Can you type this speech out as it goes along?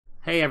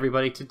Hey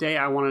everybody, today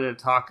I wanted to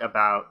talk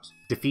about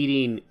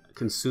defeating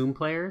consume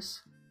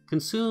players.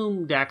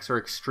 Consume decks are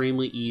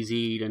extremely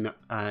easy to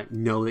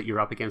know that you're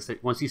up against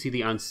it. Once you see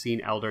the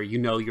Unseen Elder, you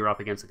know you're up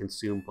against a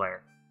consume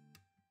player.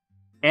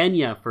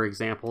 Enya, for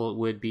example,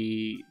 would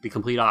be the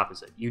complete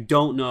opposite. You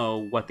don't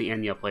know what the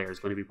Enya player is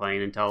going to be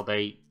playing until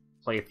they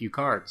play a few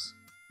cards.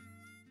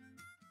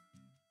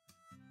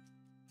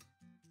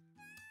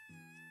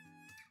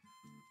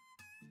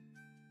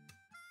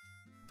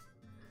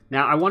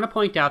 Now, I want to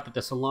point out that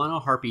the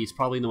Scoia'tael Harpy is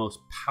probably the most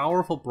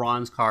powerful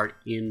bronze card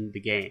in the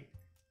game.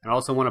 I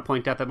also want to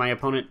point out that my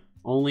opponent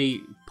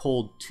only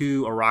pulled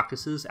 2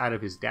 Arakuses out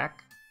of his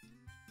deck.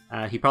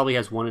 He probably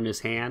has 1 in his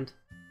hand.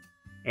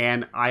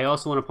 And I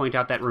also want to point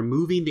out that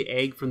removing the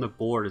egg from the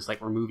board is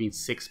like removing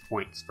 6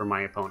 points from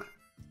my opponent.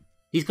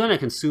 He's going to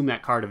consume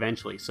that card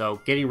eventually,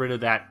 so getting rid of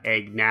that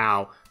egg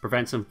now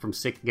prevents him from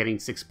getting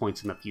 6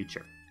 points in the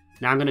future.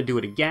 Now I'm going to do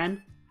it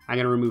again. I'm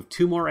going to remove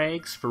 2 more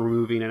eggs for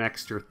removing an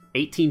extra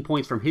 18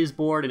 points from his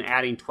board and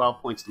adding 12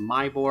 points to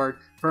my board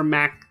for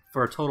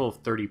a total of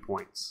 30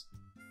 points.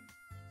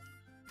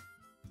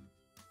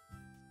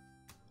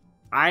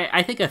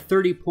 I think a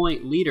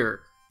 30-point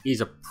leader is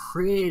a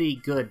pretty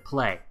good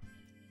play.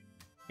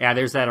 Yeah,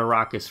 there's that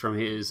Arakus from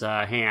his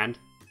hand.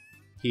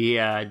 He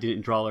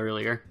didn't draw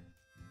earlier.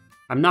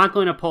 I'm not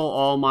going to pull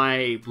all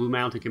my Blue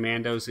Mountain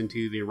Commandos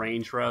into the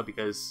range row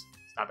because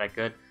it's not that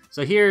good.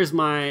 So here's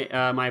my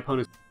my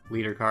opponent's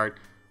leader card.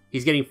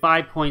 He's getting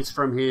 5 points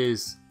from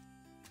his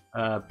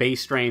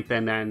base strength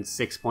and then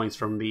 6 points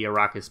from the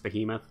Arakus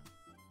Behemoth.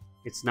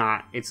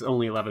 It's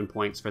only 11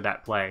 points for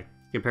that play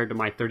compared to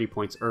my 30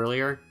 points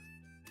earlier.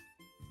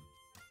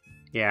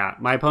 Yeah,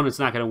 my opponent's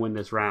not going to win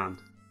this round.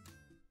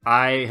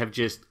 I have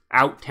just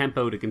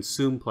out-tempoed a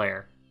consume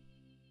player,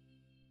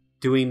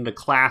 doing the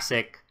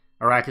classic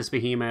Arakus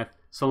Behemoth,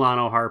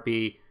 Scoia'tael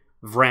Harpy,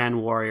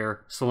 Vran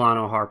Warrior,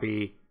 Scoia'tael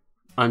Harpy,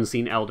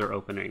 Unseen Elder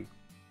opening.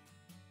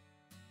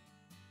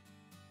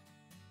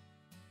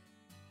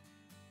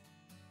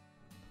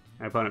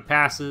 My opponent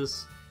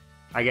passes.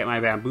 I get my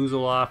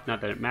Bamboozle off,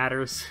 not that it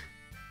matters.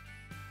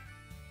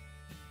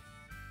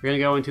 We're going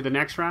to go into the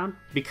next round.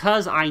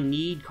 Because I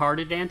need card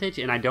advantage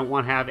and I don't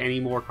want to have any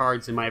more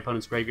cards in my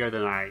opponent's graveyard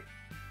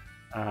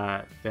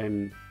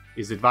than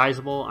is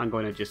advisable, I'm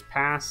going to just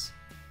pass.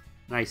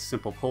 Nice,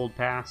 simple, cold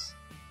pass.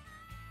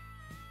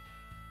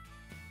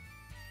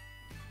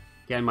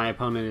 Again, my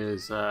opponent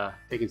is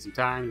taking some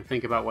time to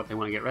think about what they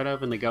want to get rid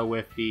of, and they go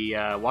with the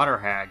Water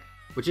Hag,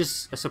 which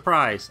is a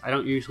surprise. I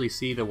don't usually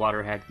see the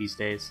Water Hag these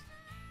days.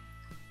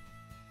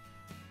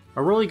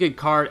 A really good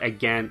card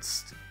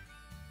against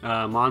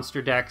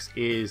monster decks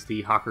is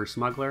the Hawker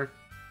Smuggler,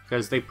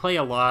 because they play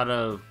a lot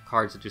of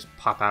cards that just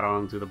pop out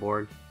onto the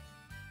board.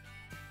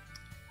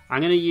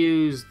 I'm going to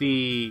use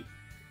the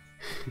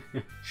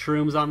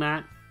Shrooms on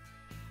that.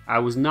 I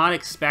was not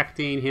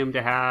expecting him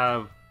to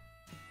have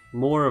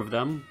more of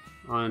them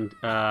on,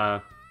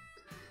 but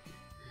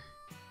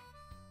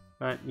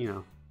you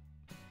know,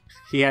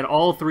 he had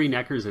all 3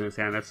 Neckers in his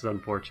hand. That's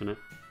unfortunate.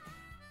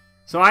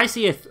 So I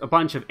see a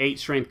bunch of 8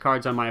 strength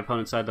cards on my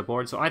opponent's side of the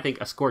board, so I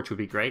think a Scorch would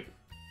be great.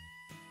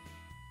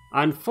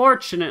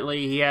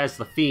 Unfortunately, he has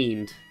the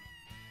Fiend,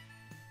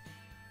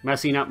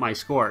 messing up my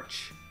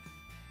Scorch.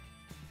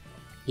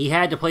 He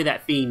had to play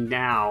that Fiend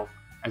now,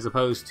 as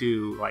opposed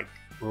to, like,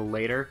 a little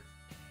later.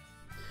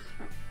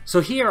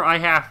 So here I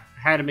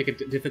had to make a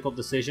difficult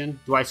decision.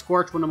 Do I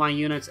Scorch one of my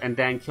units and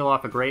then kill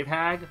off a Grave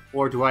Hag?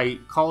 Or do I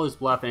call his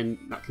bluff and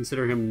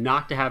consider him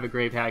not to have a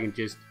Grave Hag and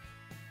just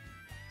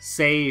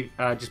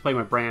just play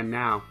my brand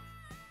now?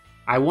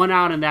 I won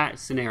out in that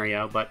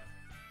scenario, but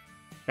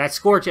that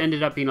Scorch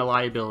ended up being a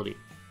liability.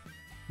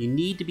 You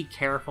need to be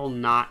careful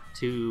not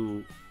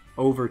to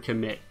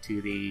overcommit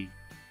to the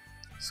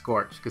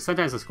Scorch, because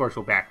sometimes the Scorch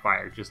will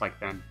backfire, just like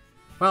then.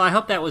 Well, I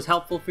hope that was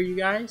helpful for you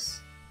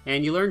guys,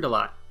 and you learned a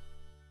lot.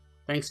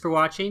 Thanks for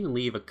watching, and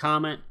leave a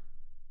comment,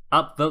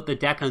 upvote the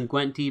deck on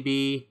Gwent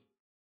TV,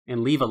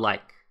 and leave a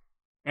like.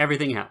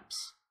 Everything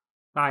helps.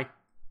 Bye.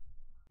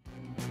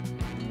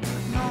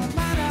 No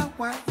matter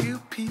what you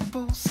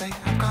people say,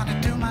 I'm gonna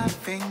do my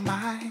thing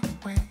my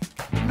way.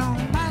 No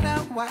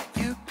matter what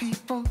you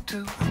people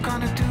do, I'm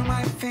gonna do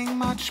my thing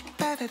much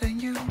better than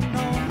you.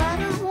 No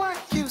matter what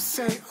you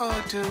say or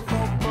do,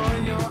 oh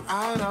boy, you're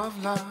out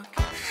of luck.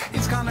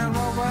 It's gonna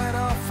roll right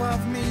off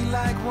of me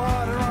like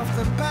water off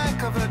the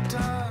back of a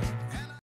duck.